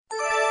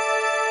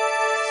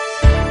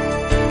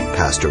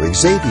Pastor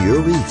Xavier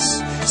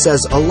Reese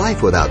says a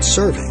life without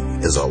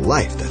serving is a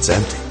life that's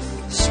empty.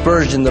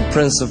 Spurgeon, the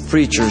Prince of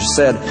Preachers,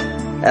 said,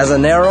 "As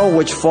an arrow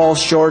which falls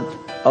short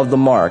of the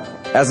mark,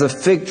 as a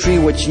fig tree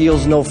which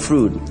yields no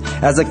fruit,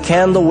 as a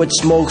candle which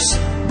smokes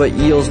but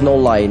yields no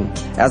light,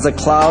 as a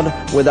cloud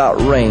without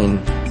rain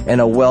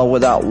and a well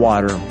without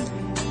water,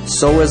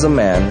 so is a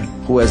man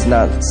who has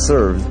not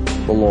served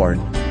the Lord."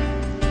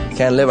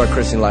 Can't live our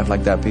Christian life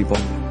like that, people.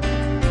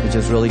 We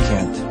just really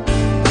can't.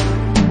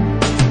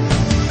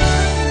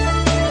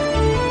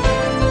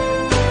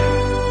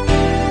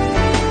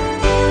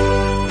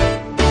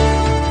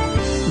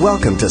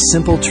 Welcome to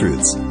Simple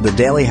Truths, the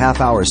daily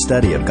half-hour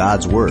study of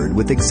God's Word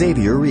with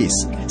Xavier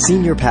Reese,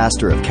 Senior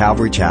Pastor of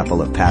Calvary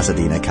Chapel of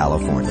Pasadena,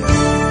 California.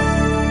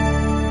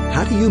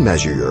 How do you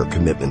measure your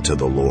commitment to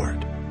the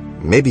Lord?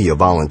 Maybe you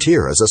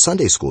volunteer as a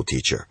Sunday school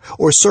teacher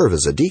or serve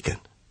as a deacon.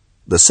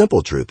 The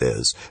simple truth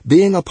is,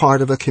 being a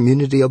part of a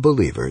community of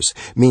believers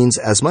means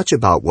as much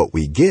about what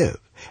we give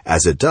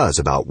as it does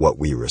about what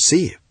we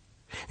receive.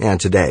 And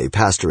today,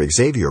 Pastor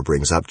Xavier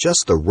brings up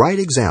just the right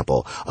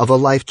example of a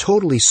life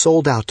totally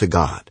sold out to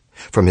God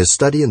from his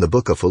study in the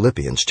book of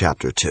Philippians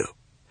chapter 2.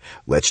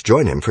 Let's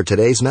join him for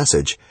today's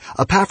message,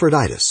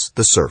 Epaphroditus,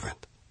 the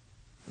servant.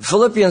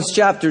 Philippians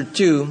chapter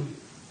 2,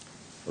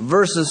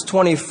 verses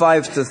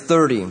 25 to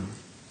 30.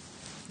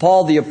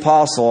 Paul the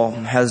Apostle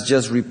has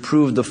just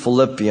reproved the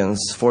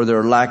Philippians for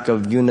their lack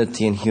of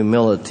unity and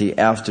humility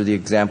after the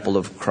example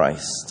of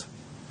Christ.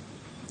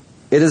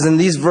 It is in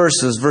these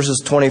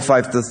verses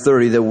 25 to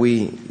 30, that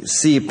we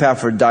see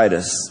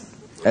Epaphroditus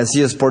as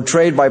he is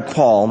portrayed by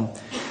Paul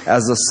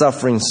as a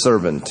suffering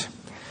servant.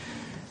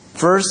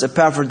 First,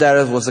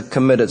 Epaphroditus was a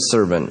committed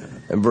servant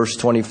in verse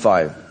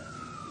 25.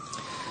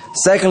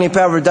 Secondly,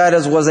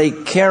 Epaphroditus was a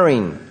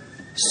caring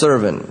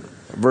servant,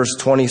 verse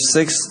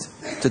 26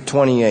 to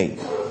 28.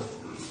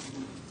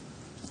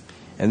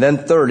 And then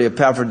thirdly,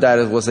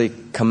 Epaphroditus was a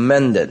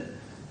commended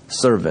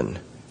servant,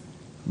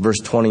 verse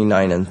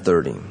 29 and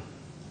 30.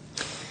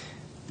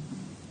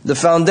 The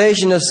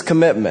foundation is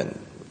commitment.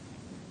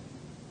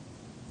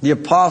 The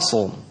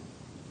apostle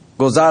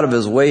goes out of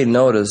his way,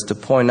 notice, to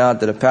point out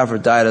that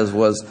Epaphroditus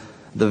was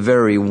the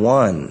very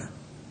one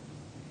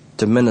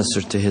to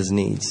minister to his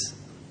needs.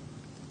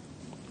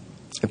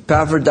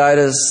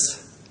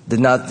 Epaphroditus did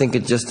not think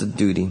it just a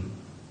duty.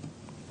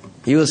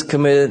 He was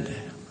committed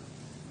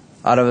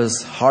out of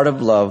his heart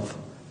of love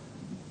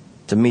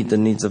to meet the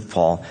needs of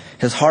Paul.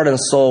 His heart and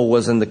soul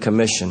was in the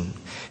commission.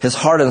 His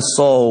heart and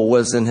soul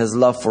was in his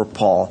love for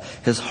Paul.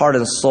 His heart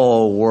and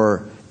soul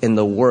were in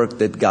the work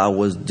that God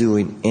was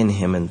doing in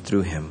him and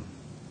through him.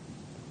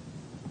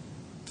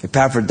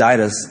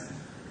 Epaphroditus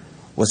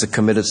was a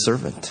committed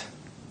servant.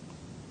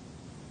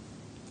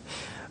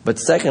 But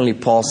secondly,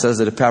 Paul says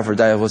that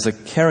Epaphroditus was a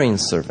caring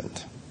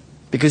servant.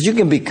 Because you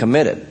can be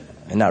committed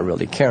and not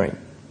really caring.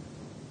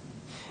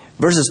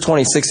 Verses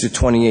 26 to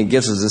 28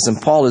 gives us this,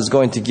 and Paul is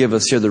going to give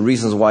us here the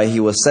reasons why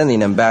he was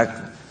sending him back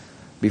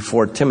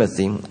before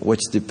Timothy, which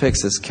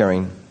depicts his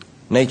caring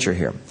nature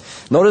here.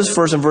 Notice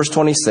first in verse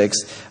 26,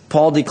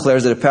 Paul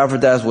declares that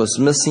Epaphroditus was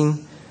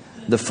missing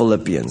the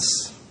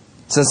Philippians,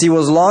 since he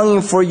was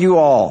longing for you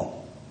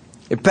all.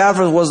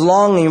 Epaphras was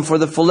longing for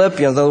the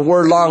Philippians. The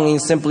word longing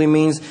simply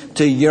means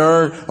to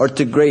yearn or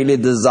to greatly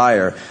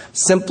desire.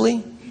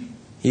 Simply,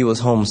 he was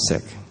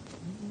homesick.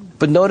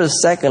 But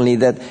notice secondly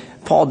that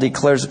Paul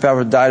declares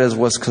Epaphroditus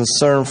was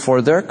concerned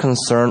for their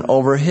concern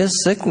over his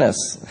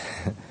sickness.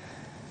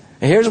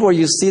 And here's where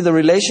you see the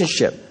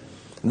relationship.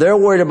 They're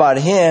worried about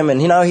him,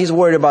 and now he's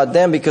worried about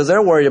them because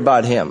they're worried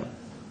about him.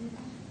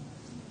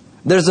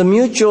 There's a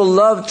mutual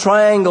love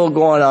triangle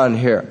going on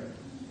here.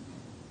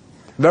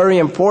 Very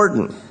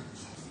important.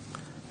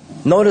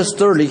 Notice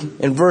thirdly,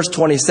 in verse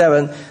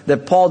 27,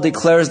 that Paul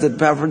declares that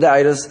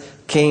Epaphroditus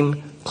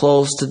came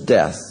close to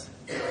death.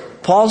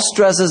 Paul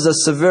stresses the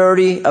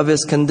severity of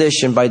his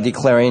condition by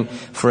declaring,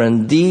 "For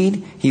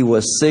indeed he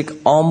was sick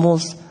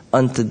almost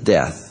unto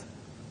death."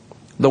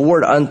 The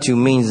word unto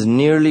means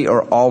nearly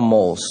or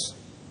almost,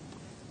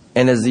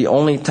 and is the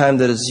only time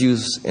that it's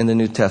used in the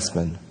New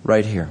Testament,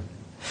 right here.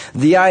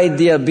 The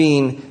idea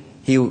being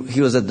he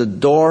was at the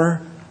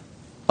door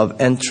of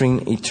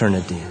entering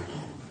eternity.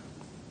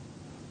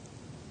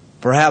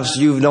 Perhaps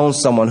you've known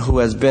someone who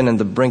has been on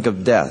the brink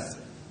of death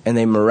and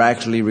they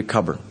miraculously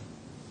recover.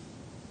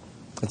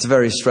 It's a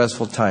very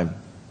stressful time.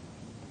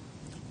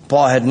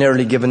 Paul had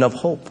nearly given up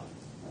hope.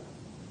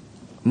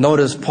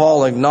 Notice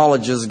Paul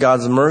acknowledges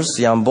God's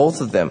mercy on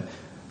both of them.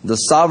 The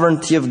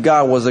sovereignty of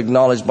God was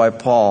acknowledged by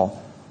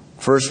Paul,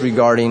 first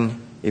regarding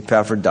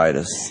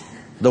Epaphroditus.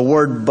 The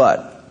word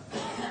but.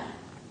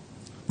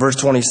 Verse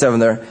 27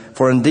 there.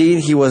 "For indeed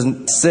he was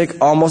sick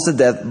almost to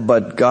death,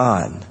 but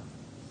God."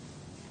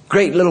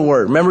 Great little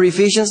word. Remember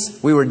Ephesians?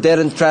 We were dead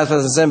in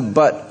trespasses and sin,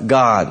 but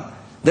God.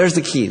 There's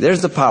the key.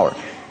 There's the power.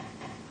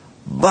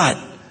 But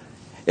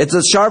it's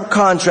a sharp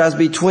contrast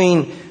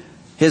between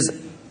his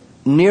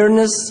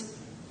nearness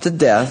to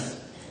death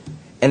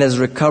and his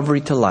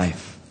recovery to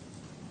life.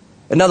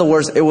 In other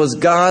words, it was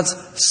God's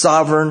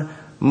sovereign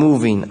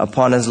moving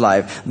upon his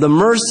life. The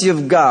mercy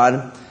of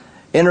God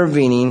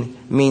intervening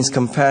means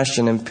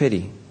compassion and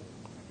pity.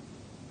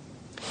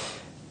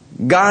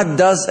 God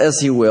does as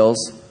He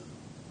wills,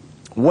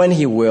 when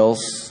He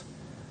wills,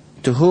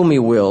 to whom He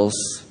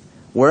wills,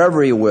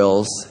 wherever He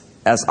wills,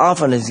 as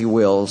often as He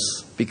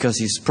wills, because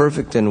He's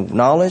perfect in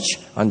knowledge,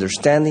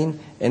 understanding,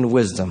 and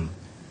wisdom.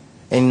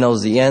 And He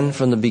knows the end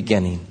from the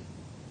beginning.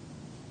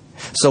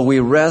 So we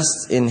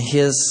rest in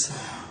His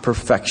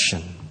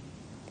perfection,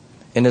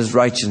 in His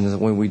righteousness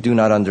when we do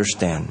not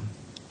understand.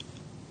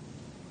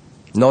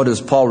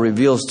 Notice Paul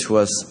reveals to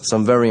us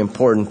some very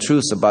important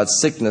truths about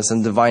sickness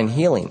and divine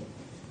healing.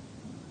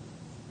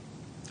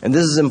 And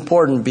this is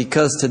important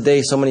because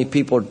today so many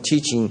people are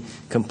teaching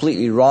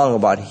completely wrong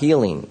about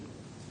healing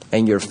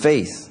and your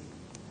faith.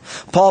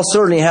 Paul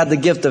certainly had the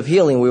gift of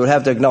healing. We would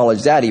have to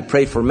acknowledge that. He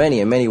prayed for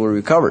many and many were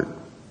recovered.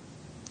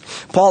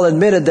 Paul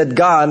admitted that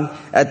God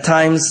at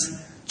times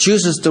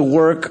chooses to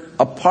work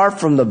apart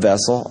from the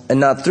vessel and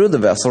not through the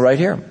vessel right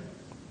here.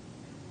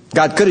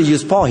 God could have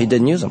used Paul. He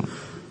didn't use him.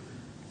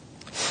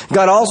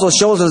 God also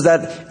shows us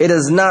that it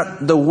is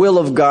not the will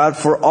of God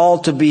for all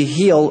to be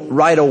healed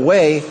right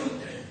away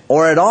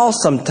or at all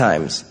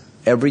sometimes,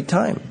 every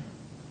time.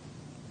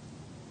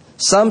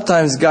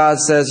 Sometimes God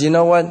says, you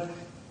know what?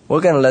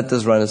 We're going to let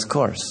this run its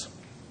course.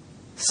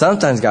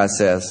 Sometimes God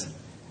says,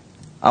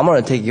 I'm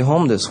going to take you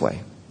home this way.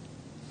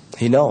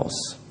 He knows.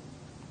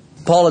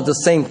 Paul at the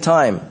same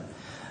time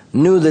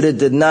knew that it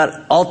did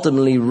not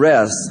ultimately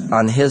rest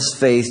on his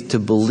faith to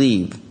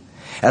believe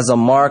as a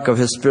mark of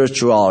his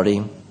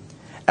spirituality,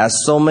 as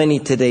so many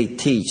today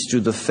teach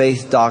through the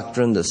faith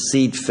doctrine, the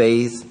seed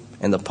faith,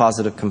 and the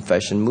positive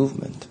confession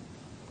movement.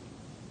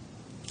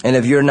 And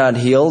if you're not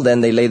healed,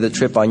 then they lay the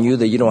trip on you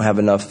that you don't have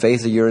enough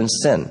faith or you're in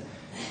sin.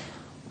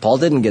 Paul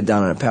didn't get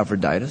down on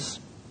Epaphroditus.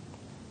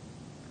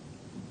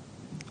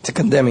 It's a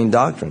condemning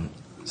doctrine.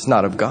 It's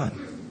not of God.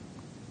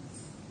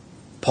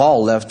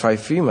 Paul left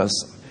Trophimus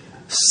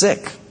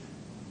sick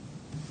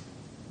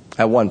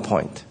at one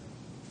point.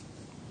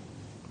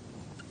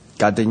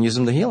 God didn't use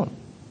him to heal him.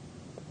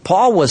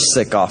 Paul was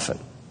sick often.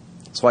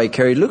 That's why he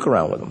carried Luke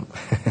around with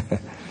him.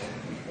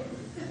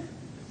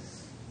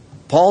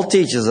 Paul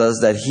teaches us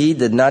that he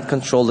did not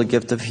control the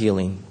gift of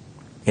healing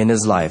in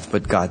his life,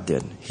 but God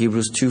did.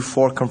 Hebrews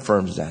 2:4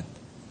 confirms that.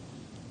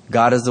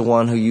 God is the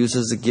one who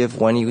uses the gift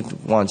when He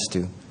wants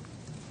to.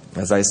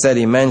 As I said,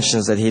 he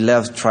mentions that he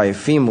left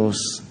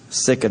Trophimus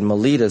sick at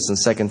Miletus in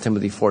 2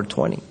 Timothy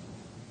 4:20.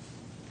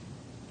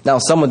 Now,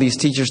 some of these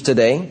teachers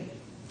today,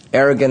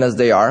 arrogant as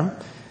they are,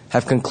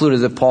 have concluded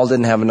that Paul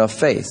didn't have enough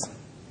faith.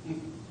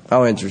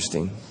 How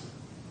interesting.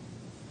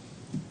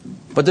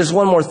 But there's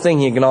one more thing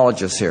he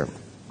acknowledges here.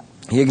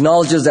 He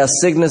acknowledges that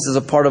sickness is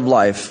a part of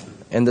life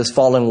in this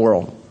fallen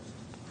world,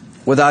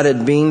 without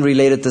it being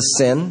related to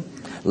sin,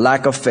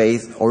 lack of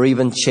faith, or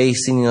even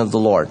chastening of the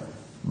Lord.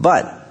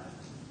 But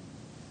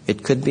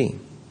it could be.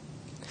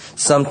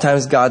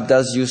 Sometimes God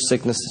does use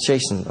sickness to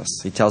chasten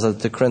us. He tells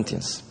us to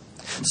Corinthians.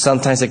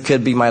 Sometimes it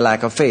could be my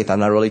lack of faith. I'm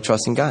not really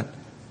trusting God.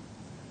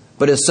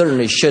 But it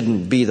certainly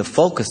shouldn't be the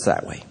focus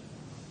that way.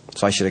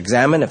 So I should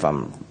examine. If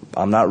I'm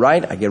not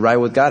right, I get right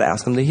with God,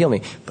 ask Him to heal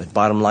me. But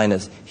bottom line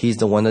is, He's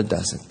the one that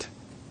does it.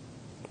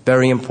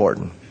 Very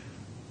important.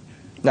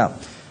 Now,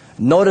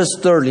 notice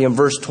thirdly in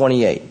verse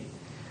 28.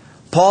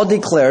 Paul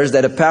declares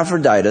that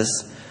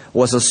Epaphroditus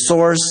was a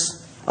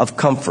source of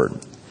comfort.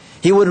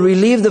 He would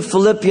relieve the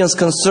Philippians'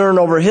 concern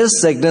over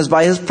his sickness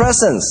by his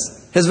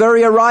presence. His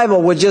very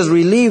arrival would just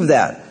relieve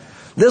that.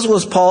 This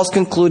was Paul's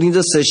concluding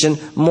decision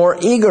more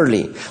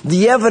eagerly.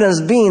 The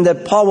evidence being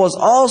that Paul was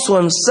also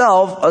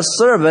himself a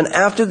servant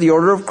after the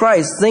order of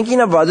Christ,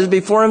 thinking of others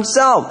before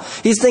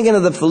himself. He's thinking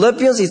of the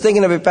Philippians, he's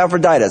thinking of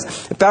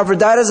Epaphroditus.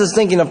 Epaphroditus is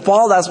thinking of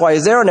Paul, that's why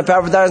he's there, and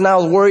Epaphroditus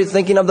now is worried,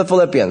 thinking of the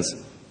Philippians.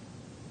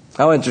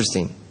 How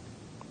interesting.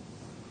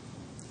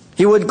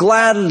 He would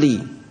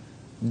gladly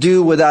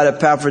do without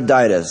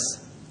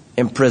Epaphroditus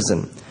in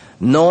prison,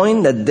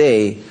 knowing that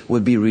they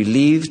would be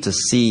relieved to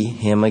see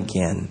him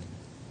again.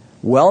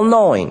 Well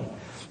knowing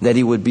that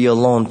he would be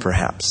alone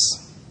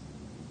perhaps.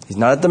 He's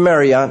not at the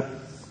Marriott.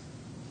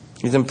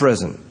 He's in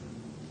prison.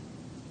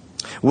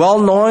 Well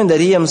knowing that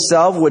he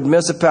himself would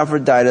miss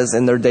Epaphroditus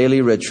in their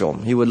daily ritual.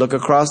 He would look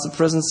across the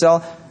prison cell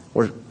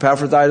where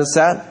Epaphroditus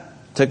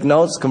sat, took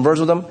notes, conversed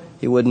with him.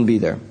 He wouldn't be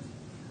there.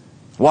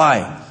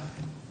 Why?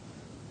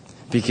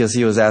 Because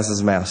he was as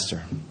his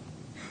master.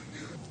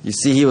 You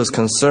see, he was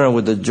concerned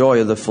with the joy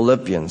of the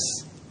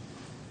Philippians.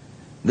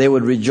 They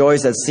would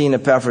rejoice at seeing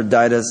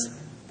Epaphroditus,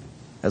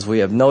 as we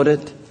have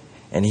noted,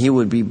 and he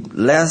would be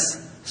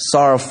less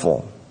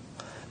sorrowful,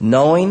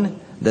 knowing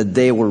that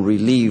they were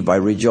relieved by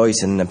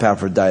rejoicing in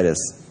Epaphroditus,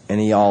 and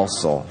he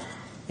also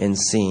in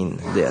seeing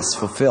this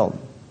fulfilled.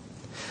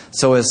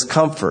 So his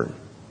comfort,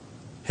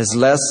 his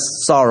less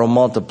sorrow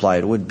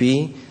multiplied, would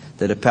be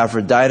that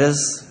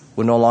Epaphroditus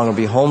would no longer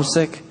be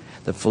homesick,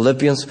 the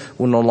Philippians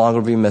would no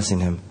longer be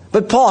missing him.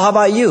 But Paul, how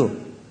about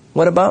you?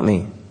 What about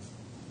me?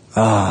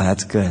 Ah,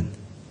 that's good.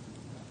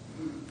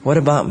 What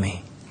about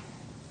me?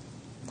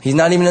 He's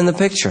not even in the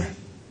picture.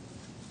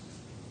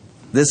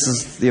 This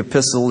is the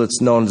epistle that's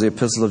known as the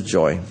Epistle of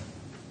Joy.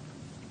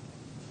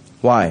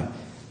 Why?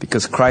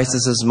 Because Christ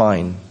is his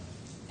mind.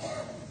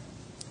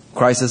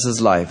 Christ is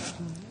his life.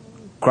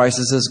 Christ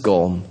is his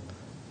goal.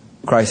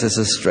 Christ is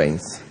his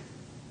strength.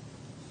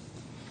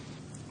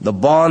 The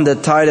bond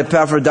that tied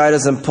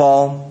Epaphroditus and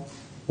Paul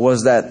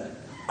was that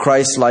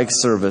Christ-like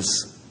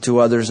service to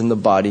others in the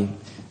body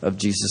of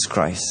Jesus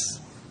Christ.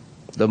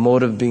 The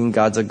motive being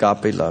God's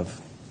agape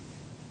love.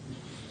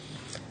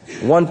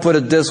 One put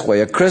it this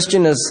way: a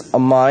Christian is a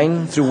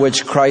mind through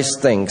which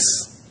Christ thinks,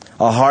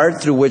 a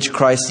heart through which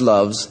Christ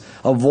loves,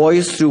 a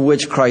voice through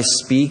which Christ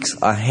speaks,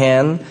 a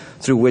hand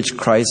through which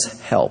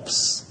Christ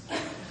helps.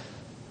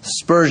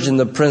 Spurgeon,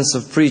 the Prince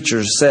of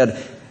Preachers,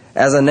 said,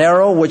 "As an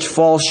arrow which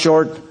falls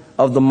short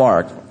of the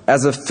mark,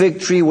 as a fig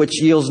tree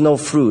which yields no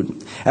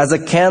fruit, as a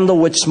candle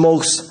which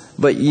smokes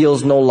but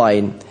yields no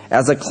light,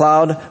 as a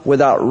cloud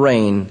without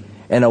rain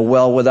and a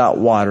well without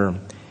water,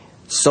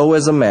 so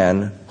is a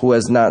man who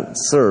has not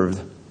served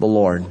the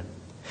Lord.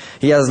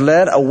 He has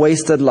led a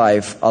wasted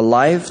life, a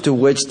life to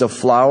which the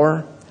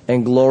flower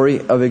and glory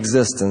of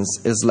existence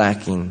is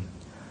lacking.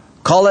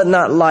 Call it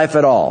not life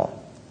at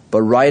all,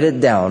 but write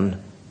it down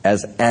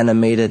as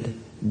animated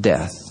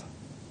death."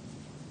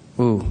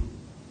 Ooh.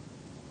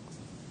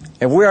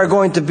 If we are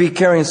going to be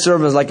caring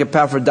servants like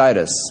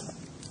Epaphroditus,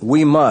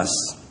 we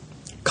must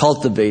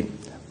cultivate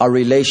a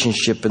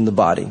relationship in the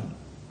body.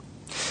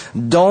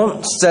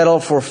 Don't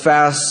settle for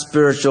fast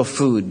spiritual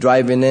food,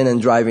 driving in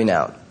and driving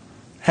out.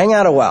 Hang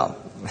out a while.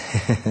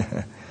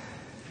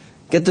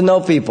 Get to know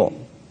people.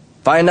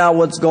 Find out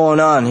what's going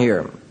on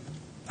here.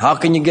 How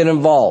can you get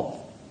involved?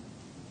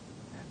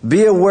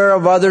 Be aware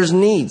of others'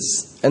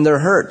 needs and their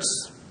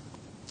hurts.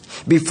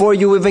 Before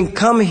you even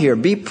come here,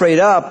 be prayed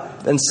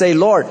up and say,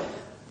 "Lord,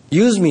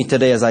 use me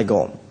today as I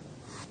go.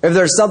 If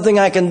there's something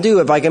I can do,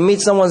 if I can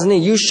meet someone's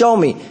need, you show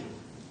me."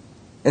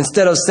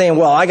 Instead of saying,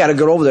 "Well, I got to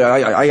go over there.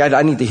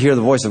 I need to hear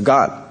the voice of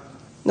God."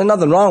 There's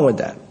nothing wrong with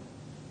that.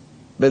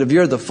 But if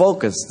you're the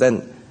focus,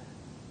 then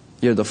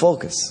you're the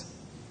focus.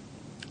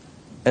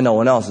 And no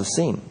one else is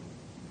seen.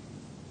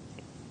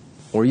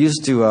 We're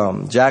used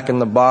to Jack in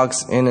the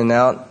Box,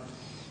 In-N-Out,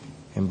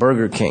 and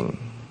Burger King.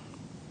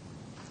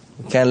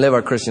 We can't live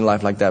our Christian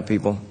life like that,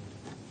 people.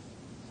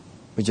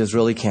 We just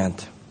really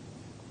can't.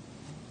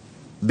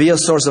 Be a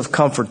source of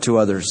comfort to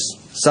others.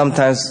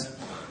 Sometimes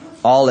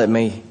all it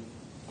may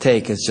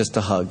take is just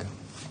a hug.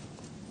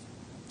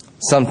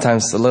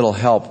 Sometimes a little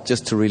help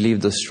just to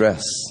relieve the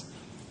stress.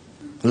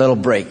 A little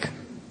break.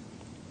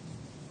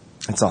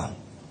 That's all.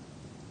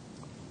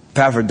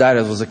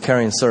 Epaphroditus was a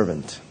caring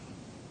servant.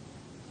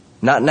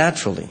 Not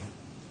naturally,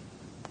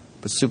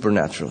 but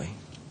supernaturally,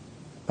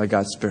 by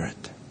God's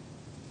Spirit.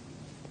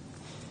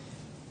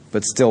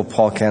 But still,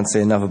 Paul can't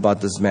say enough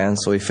about this man,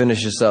 so he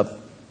finishes up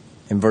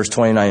in verse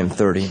 29 and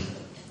 30.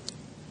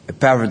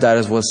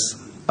 Epaphroditus was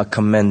a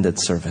commended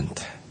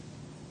servant.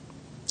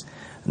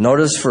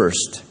 Notice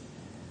first,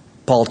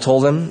 Paul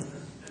told them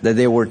that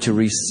they were to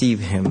receive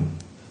him.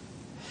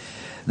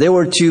 They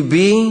were to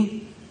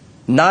be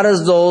not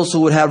as those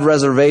who would have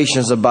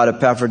reservations about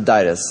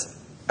Epaphroditus,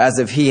 as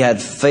if he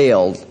had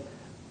failed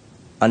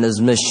on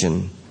his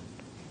mission.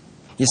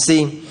 You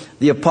see,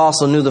 the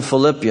apostle knew the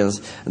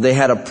Philippians. They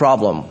had a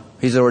problem.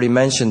 He's already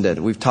mentioned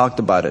it. We've talked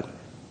about it.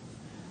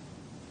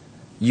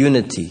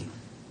 Unity.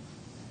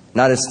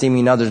 Not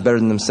esteeming others better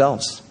than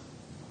themselves.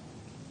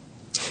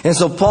 And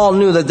so Paul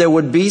knew that there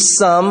would be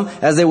some,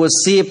 as they would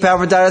see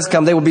Epaphroditus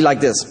come, they would be like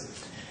this.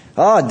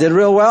 "Oh, did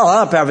real well,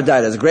 huh,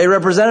 Epaphroditus? Great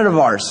representative of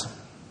ours.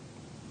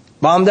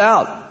 Bombed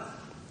out."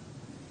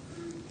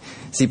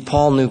 See,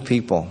 Paul knew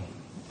people.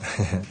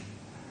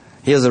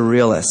 He was a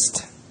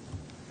realist.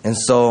 And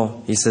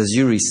so he says,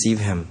 you receive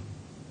him.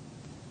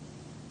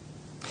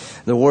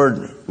 The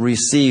word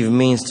receive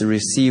means to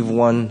receive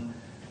one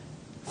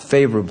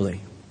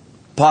favorably,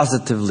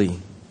 positively.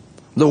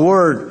 The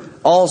word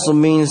also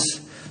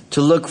means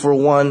to look for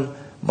one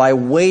by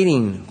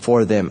waiting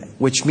for them,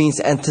 which means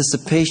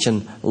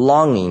anticipation,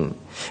 longing.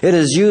 It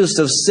is used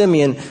of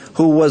Simeon,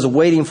 who was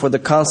waiting for the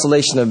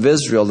consolation of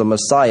Israel, the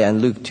Messiah, in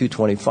Luke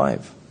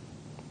 2:25.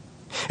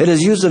 It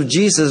is used of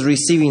Jesus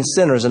receiving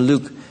sinners in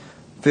Luke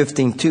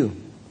 15:2.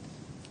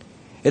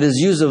 It is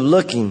used of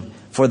looking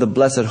for the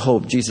blessed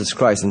hope, Jesus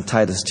Christ, in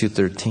Titus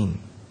 2:13,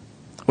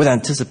 with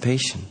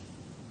anticipation.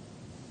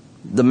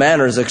 The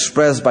manner is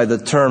expressed by the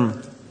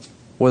term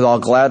 "with all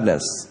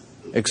gladness,"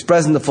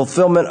 expressing the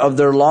fulfillment of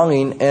their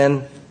longing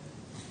and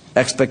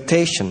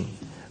expectation,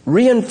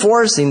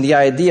 reinforcing the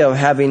idea of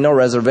having no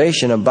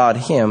reservation about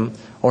him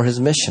or his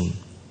mission.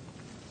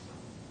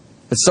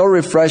 It's so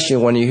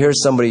refreshing when you hear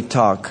somebody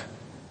talk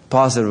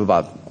positive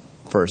about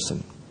a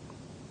person.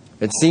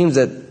 It seems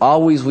that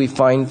always we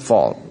find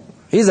fault.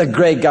 He's a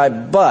great guy,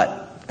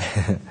 but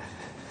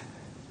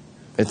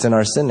it's in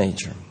our sin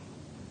nature.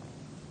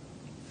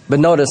 But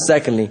notice,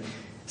 secondly,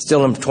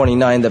 still in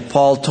 29, that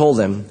Paul told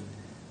them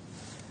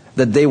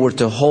that they were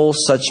to hold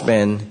such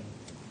men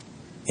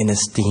in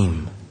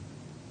esteem.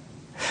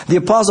 The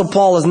Apostle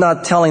Paul is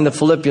not telling the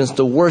Philippians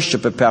to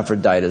worship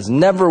Epaphroditus.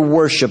 Never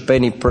worship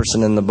any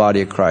person in the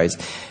body of Christ,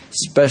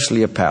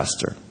 especially a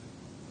pastor.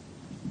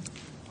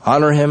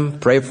 Honor him,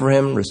 pray for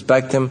him,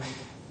 respect him.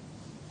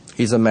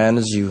 He's a man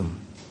as you.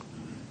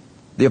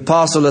 The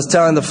apostle is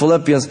telling the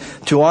Philippians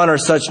to honor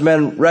such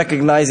men,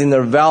 recognizing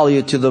their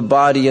value to the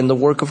body and the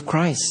work of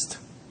Christ.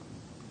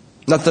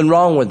 Nothing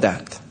wrong with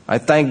that. I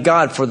thank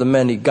God for the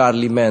many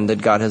godly men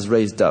that God has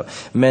raised up,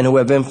 men who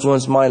have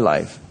influenced my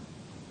life.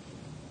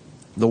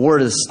 The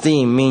word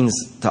esteem means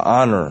to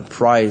honor,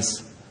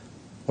 prize,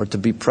 or to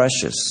be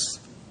precious.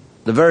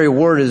 The very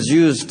word is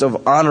used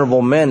of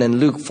honorable men in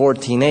Luke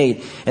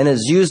 14:8, and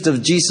is used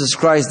of Jesus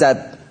Christ,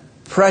 that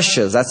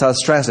precious, that's how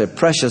it's translated,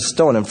 precious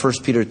stone, in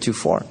 1 Peter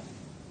 2:4.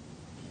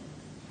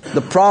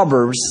 The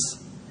Proverbs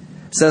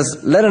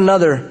says, let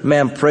another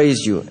man praise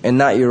you and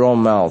not your own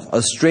mouth,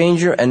 a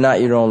stranger and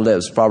not your own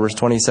lips, Proverbs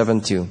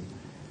 27:2.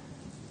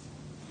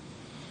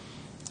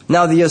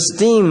 Now the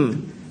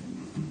esteem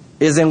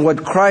is in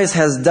what Christ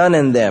has done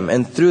in them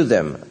and through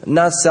them,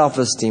 not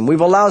self-esteem.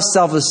 We've allowed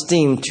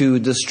self-esteem to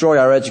destroy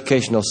our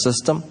educational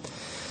system,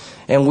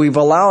 and we've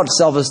allowed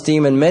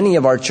self-esteem in many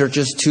of our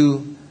churches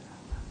to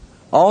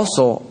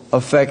also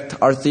affect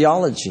our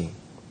theology.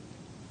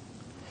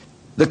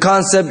 The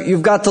concept,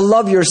 you've got to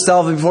love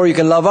yourself before you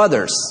can love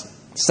others.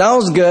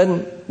 Sounds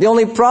good. The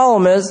only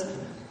problem is,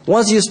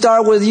 once you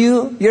start with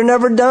you, you're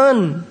never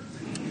done.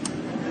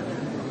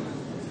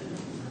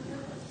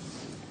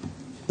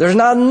 There's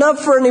not enough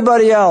for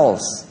anybody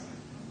else.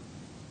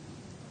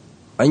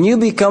 And you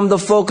become the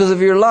focus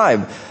of your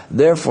life.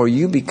 Therefore,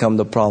 you become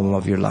the problem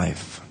of your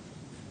life.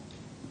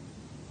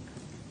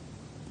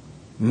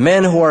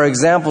 Men who are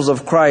examples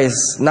of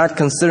Christ, not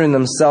considering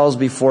themselves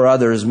before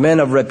others, men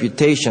of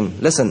reputation.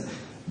 Listen,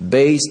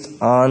 based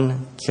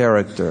on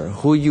character,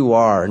 who you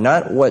are,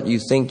 not what you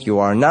think you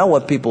are, not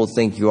what people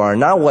think you are,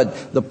 not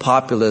what the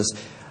populace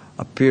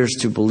appears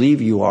to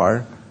believe you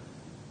are.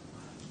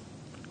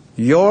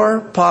 Your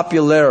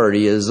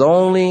popularity is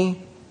only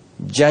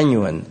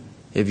genuine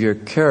if your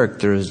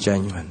character is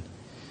genuine.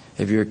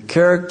 If your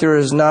character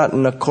is not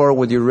in accord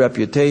with your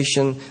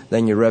reputation,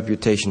 then your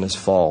reputation is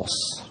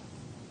false.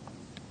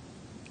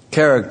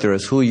 Character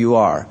is who you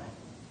are,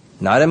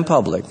 not in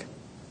public,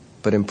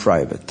 but in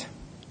private.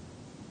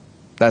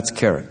 That's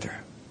character.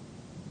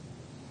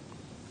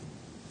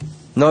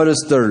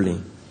 Notice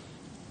thirdly,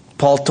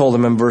 Paul told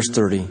them in verse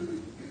 30,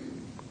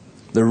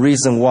 the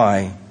reason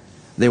why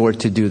they were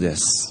to do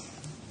this.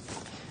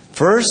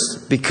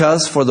 First,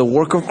 because for the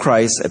work of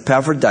Christ,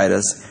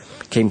 Epaphroditus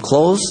came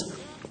close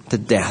to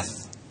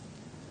death.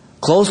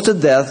 Close to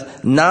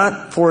death,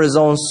 not for his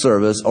own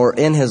service or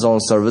in his own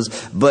service,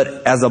 but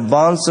as a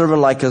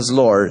bondservant like his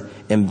Lord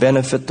in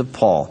benefit to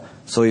Paul.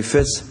 So he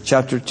fits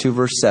chapter 2,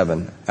 verse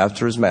 7,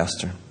 after his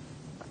master.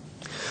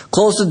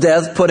 Close to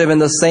death put him in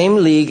the same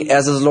league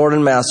as his Lord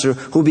and Master,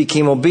 who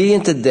became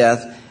obedient to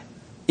death,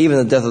 even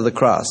the death of the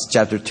cross.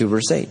 Chapter 2,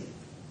 verse 8.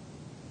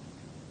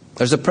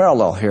 There's a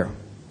parallel here.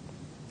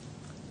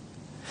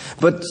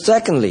 But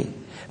secondly,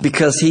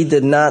 because he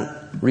did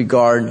not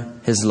regard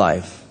his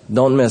life.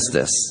 Don't miss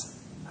this.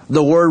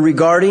 The word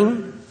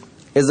regarding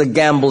is a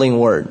gambling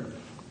word.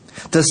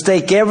 To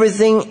stake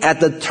everything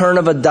at the turn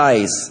of a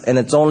dice, and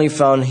it's only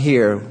found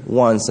here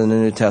once in the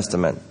New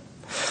Testament.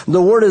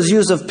 The word is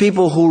used of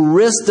people who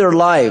risk their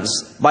lives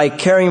by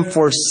caring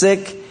for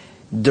sick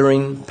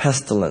during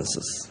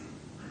pestilences.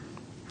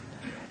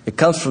 It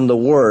comes from the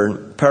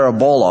word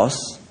parabolos,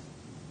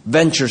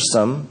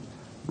 venturesome,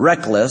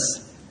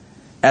 reckless.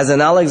 As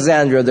in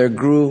Alexandria, there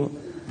grew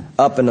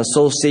up an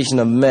association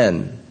of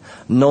men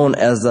known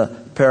as the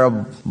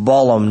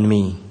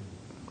parabolomni.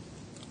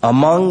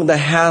 Among the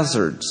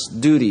hazards,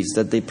 duties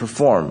that they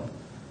perform,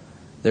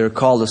 they were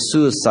called the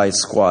suicide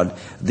squad.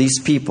 These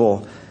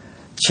people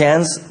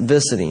chance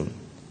visiting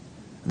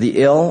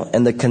the ill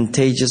and the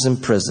contagious in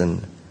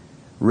prison,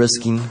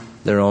 risking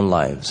their own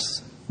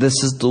lives.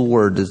 This is the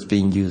word that's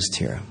being used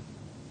here.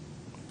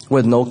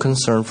 With no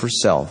concern for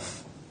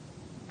self.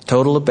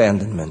 Total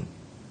abandonment.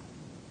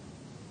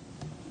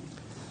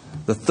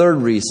 The third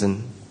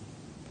reason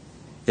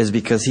is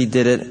because he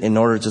did it in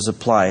order to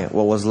supply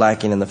what was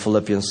lacking in the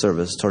Philippian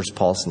service towards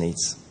Paul's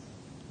needs.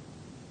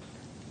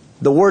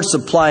 The word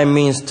supply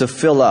means to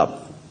fill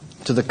up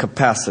to the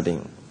capacity.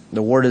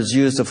 The word is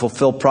used to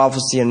fulfill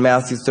prophecy in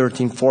Matthew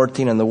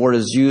 13:14, and the word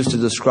is used to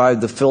describe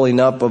the filling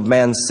up of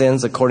man's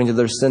sins according to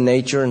their sin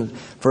nature in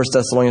 1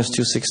 Thessalonians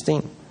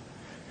 2:16.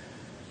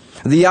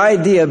 The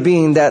idea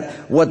being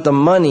that what the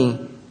money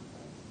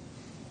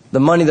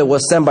that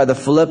was sent by the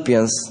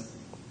Philippians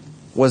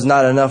was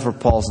not enough for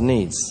Paul's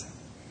needs.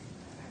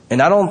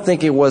 And I don't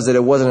think it was that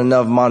it wasn't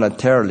enough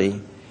monetarily.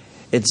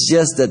 It's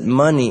just that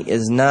money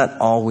is not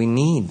all we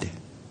need.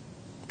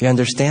 You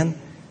understand?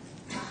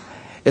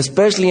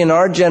 Especially in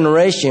our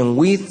generation,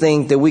 we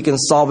think that we can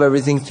solve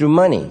everything through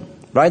money.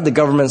 Right? The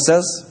government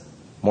says,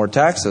 more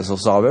taxes will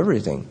solve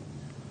everything.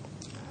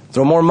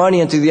 Throw more money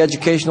into the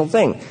educational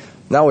thing.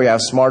 Now we have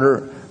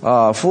smarter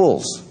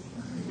fools.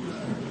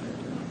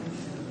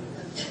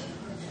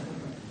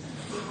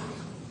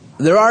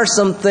 There are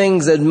some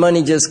things that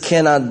money just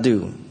cannot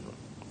do.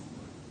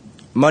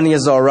 Money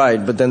is all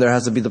right, but then there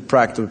has to be the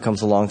practical that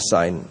comes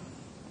alongside.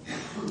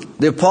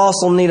 The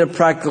apostle needed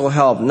practical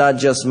help, not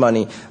just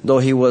money, though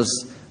he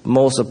was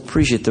most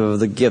appreciative of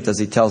the gift, as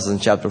he tells us in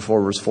chapter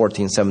 4, verse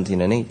 14,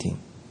 17, and 18.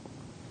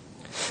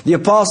 The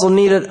apostle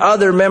needed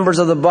other members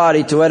of the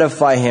body to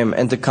edify him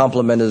and to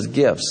complement his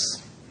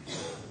gifts.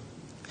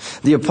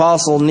 The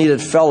apostle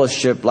needed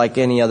fellowship like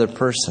any other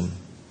person.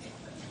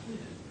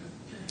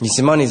 You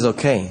see, money's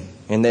okay.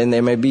 And then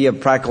there may be a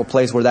practical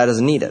place where that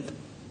is needed.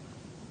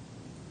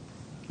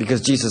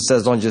 Because Jesus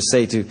says, don't just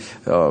say to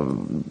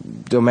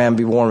a man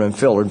be warm and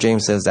filled, or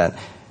James says that.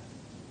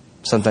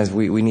 Sometimes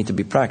we need to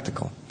be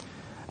practical.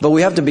 But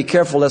we have to be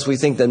careful lest we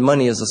think that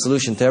money is a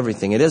solution to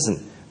everything. It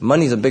isn't.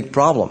 Money is a big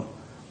problem.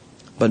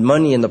 But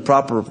money in the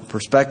proper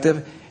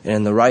perspective and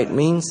in the right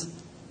means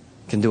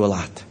can do a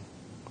lot.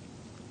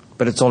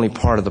 But it's only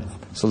part of the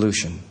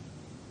solution.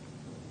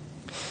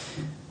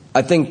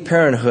 I think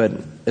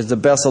parenthood is the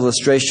best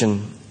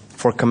illustration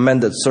for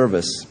commended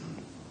service.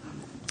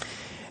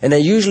 And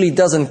it usually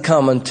doesn't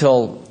come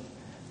until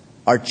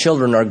our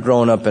children are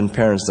grown up and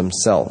parents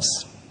themselves.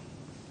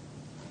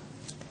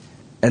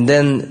 And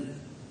then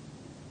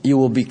you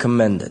will be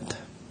commended.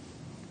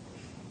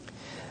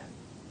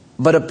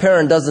 But a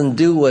parent doesn't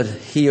do what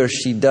he or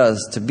she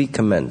does to be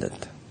commended.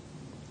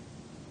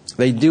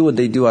 They do what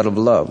they do out of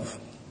love.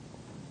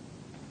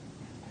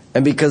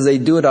 And because they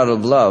do it out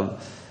of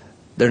love,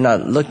 they're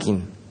not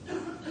looking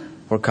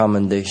for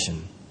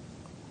commendation.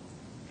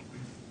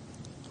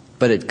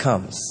 But it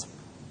comes.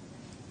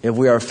 If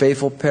we are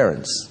faithful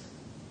parents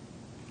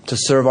to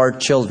serve our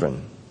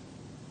children,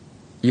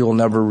 you will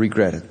never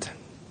regret it.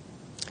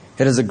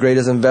 It is the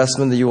greatest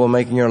investment that you will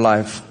make in your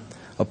life,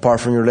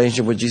 apart from your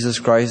relationship with Jesus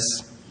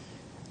Christ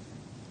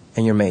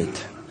and your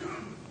mate,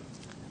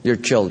 your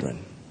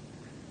children.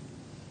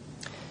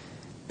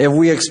 If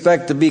we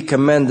expect to be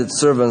commended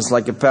servants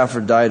like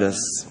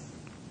Epaphroditus,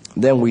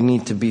 then we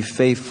need to be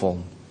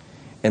faithful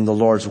in the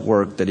Lord's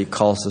work that He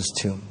calls us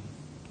to.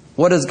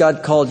 What has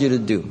God called you to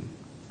do?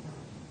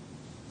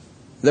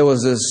 There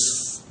was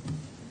this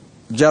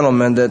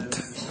gentleman that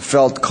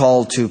felt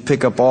called to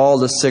pick up all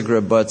the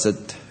cigarette butts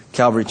at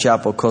Calvary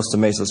Chapel, Costa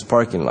Mesa's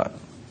parking lot.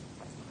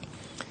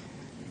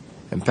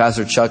 And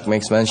Pastor Chuck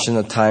makes mention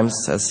at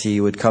times as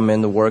he would come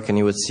in to work and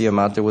he would see him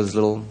out there with his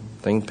little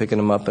thing, picking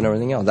them up and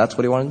everything else. That's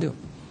what he wanted to do.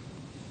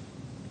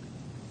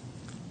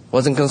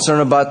 Wasn't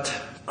concerned about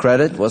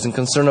credit, wasn't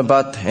concerned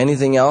about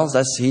anything else.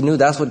 He knew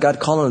that's what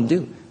God called him to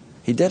do.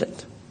 He did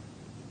it.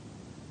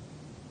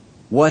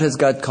 What has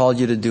God called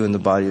you to do in the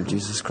body of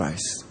Jesus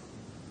Christ?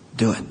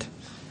 Do it.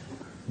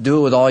 Do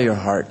it with all your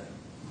heart.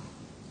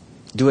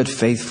 Do it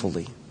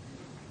faithfully.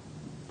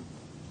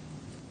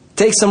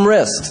 Take some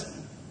risks.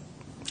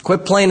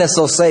 Quit playing it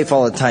so safe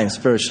all the time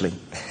spiritually.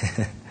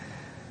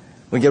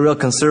 We get real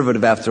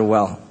conservative after a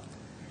while.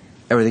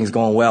 Everything's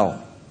going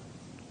well.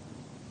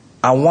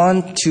 I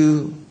want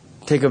to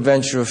take a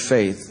venture of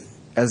faith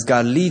as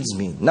God leads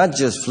me, not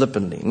just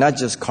flippantly, not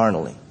just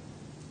carnally.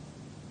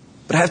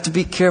 But I have to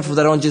be careful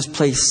that I don't just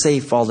play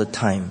safe all the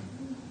time.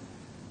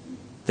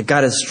 That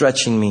God is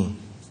stretching me.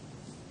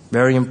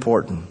 Very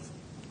important.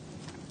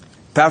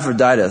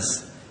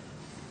 Epaphroditus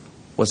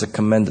was a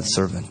commended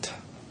servant.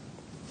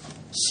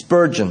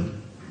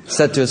 Spurgeon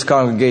said to his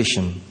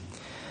congregation,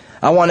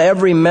 I want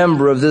every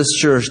member of this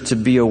church to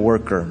be a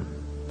worker.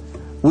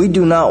 We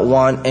do not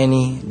want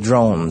any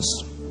drones.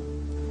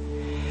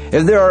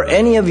 If there are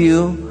any of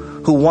you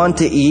who want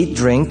to eat,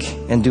 drink,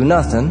 and do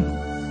nothing,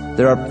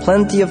 there are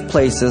plenty of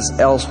places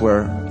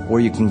elsewhere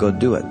where you can go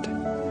do it.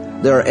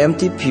 There are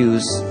empty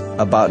pews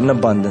about in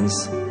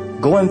abundance.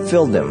 Go and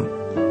fill them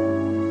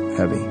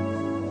heavy.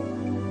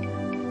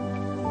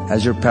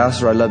 As your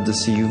pastor, I love to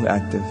see you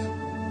active.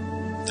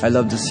 I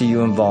love to see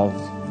you involved.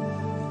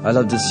 I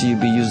love to see you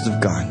be used of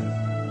God.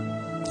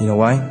 You know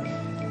why?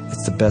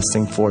 It's the best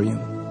thing for you.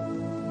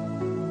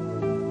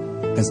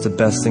 It's the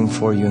best thing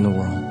for you in the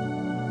world.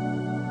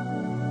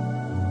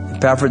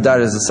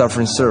 Epaphroditus is a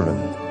suffering servant.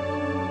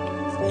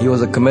 He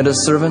was a committed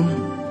servant,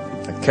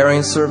 a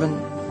caring servant,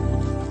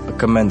 a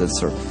commended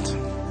servant.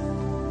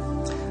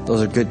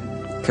 Those are good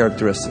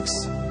characteristics.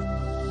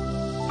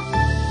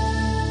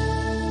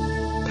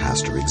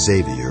 Pastor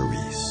Xavier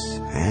Reese,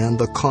 and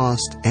the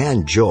cost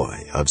and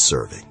joy of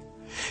serving.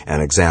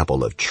 An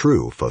example of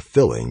true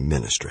fulfilling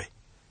ministry.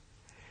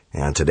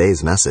 And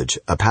today's message,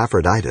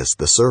 Epaphroditus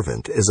the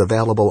Servant, is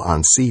available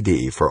on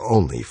CD for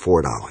only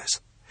 $4.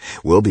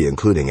 We'll be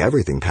including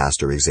everything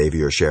Pastor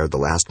Xavier shared the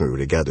last we were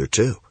together,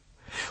 too.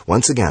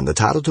 Once again, the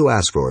title to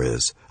ask for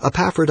is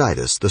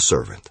Epaphroditus the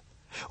Servant,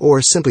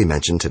 or simply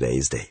mention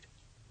today's date.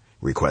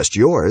 Request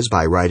yours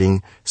by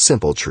writing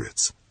Simple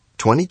Truths,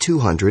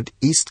 2200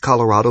 East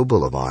Colorado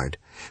Boulevard,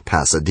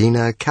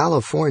 Pasadena,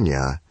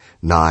 California,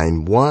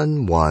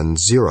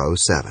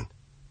 91107.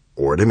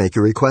 Or to make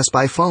your request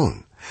by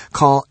phone,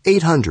 call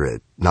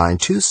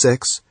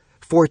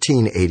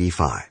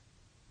 800-926-1485.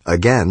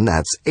 Again,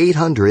 that's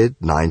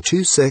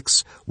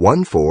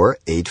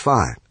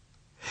 800-926-1485.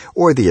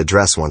 Or the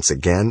address once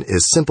again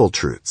is Simple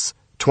Truths,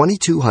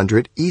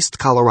 2200 East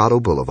Colorado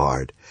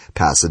Boulevard,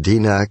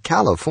 Pasadena,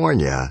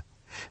 California,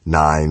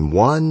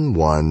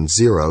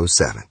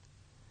 91107.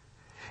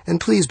 And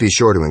please be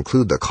sure to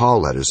include the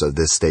call letters of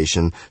this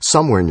station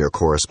somewhere in your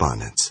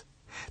correspondence.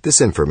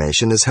 This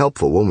information is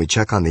helpful when we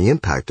check on the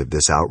impact of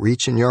this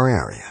outreach in your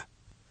area.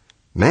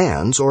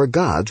 Man's or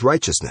God's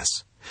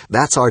righteousness?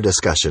 That's our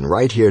discussion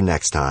right here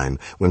next time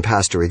when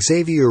Pastor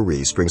Xavier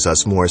Reese brings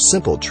us more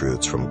simple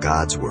truths from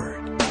God's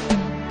Word.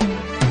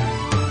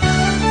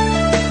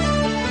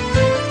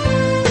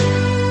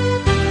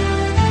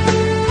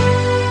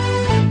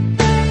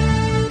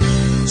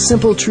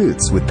 Simple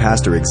Truths with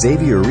Pastor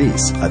Xavier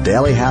Reese, a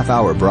daily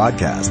half-hour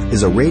broadcast,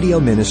 is a radio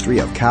ministry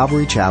of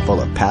Calvary Chapel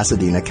of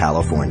Pasadena,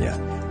 California.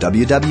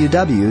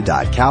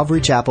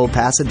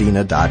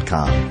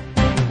 www.calvarychapelpasadena.com.